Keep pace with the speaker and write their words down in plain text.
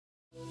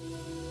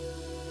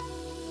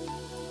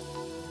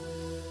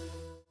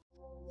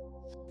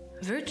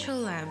Virtual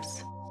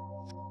labs.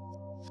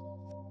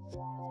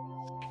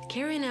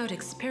 Carrying out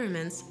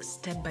experiments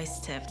step by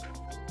step.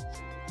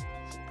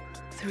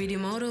 3D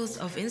models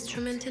of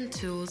instruments and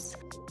tools.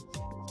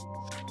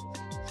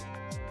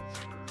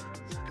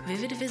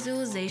 Vivid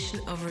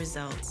visualization of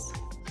results.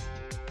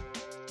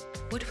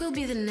 What will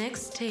be the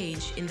next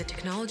stage in the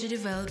technology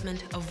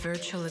development of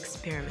virtual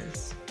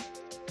experiments?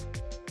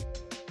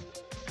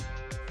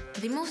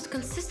 The most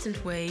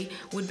consistent way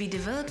would be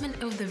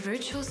development of the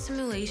virtual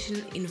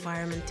simulation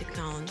environment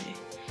technology.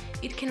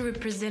 It can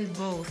represent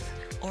both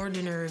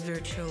ordinary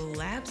virtual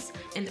labs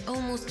and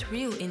almost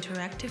real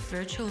interactive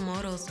virtual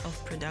models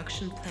of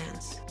production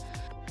plants.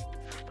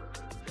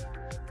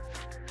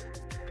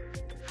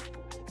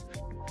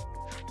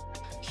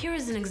 Here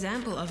is an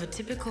example of a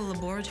typical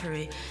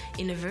laboratory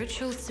in a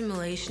virtual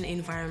simulation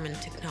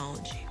environment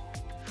technology.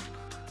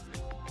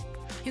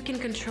 You can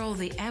control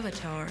the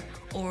avatar,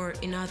 or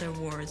in other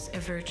words, a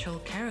virtual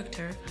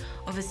character,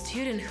 of a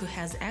student who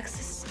has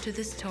access to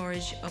the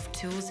storage of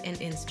tools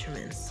and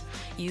instruments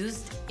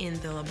used in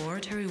the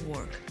laboratory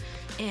work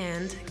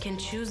and can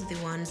choose the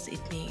ones it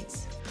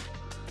needs.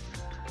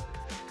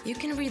 You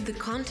can read the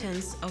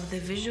contents of the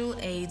visual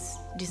aids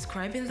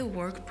describing the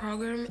work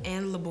program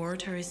and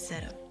laboratory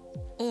setup.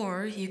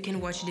 Or you can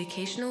watch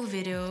educational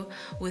video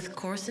with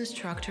course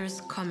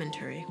instructor's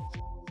commentary.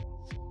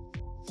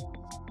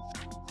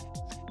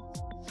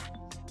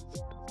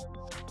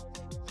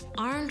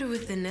 Armed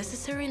with the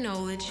necessary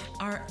knowledge,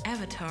 our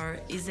avatar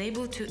is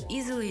able to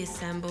easily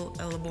assemble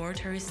a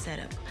laboratory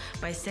setup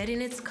by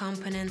setting its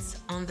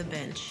components on the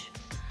bench.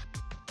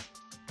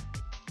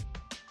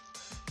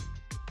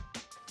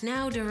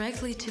 Now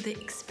directly to the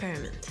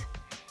experiment.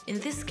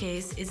 In this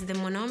case, it's the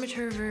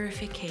manometer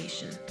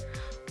verification,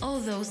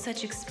 although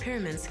such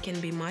experiments can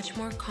be much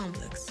more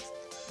complex.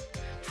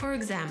 For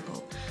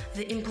example,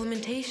 the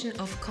implementation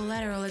of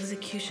collateral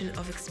execution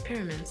of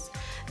experiments,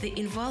 the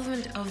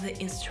involvement of the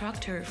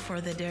instructor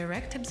for the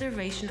direct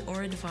observation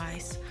or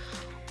advice,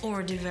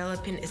 or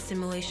developing a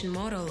simulation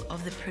model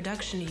of the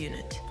production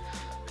unit.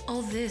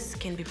 All this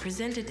can be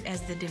presented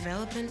as the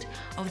development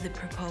of the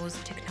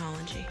proposed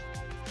technology.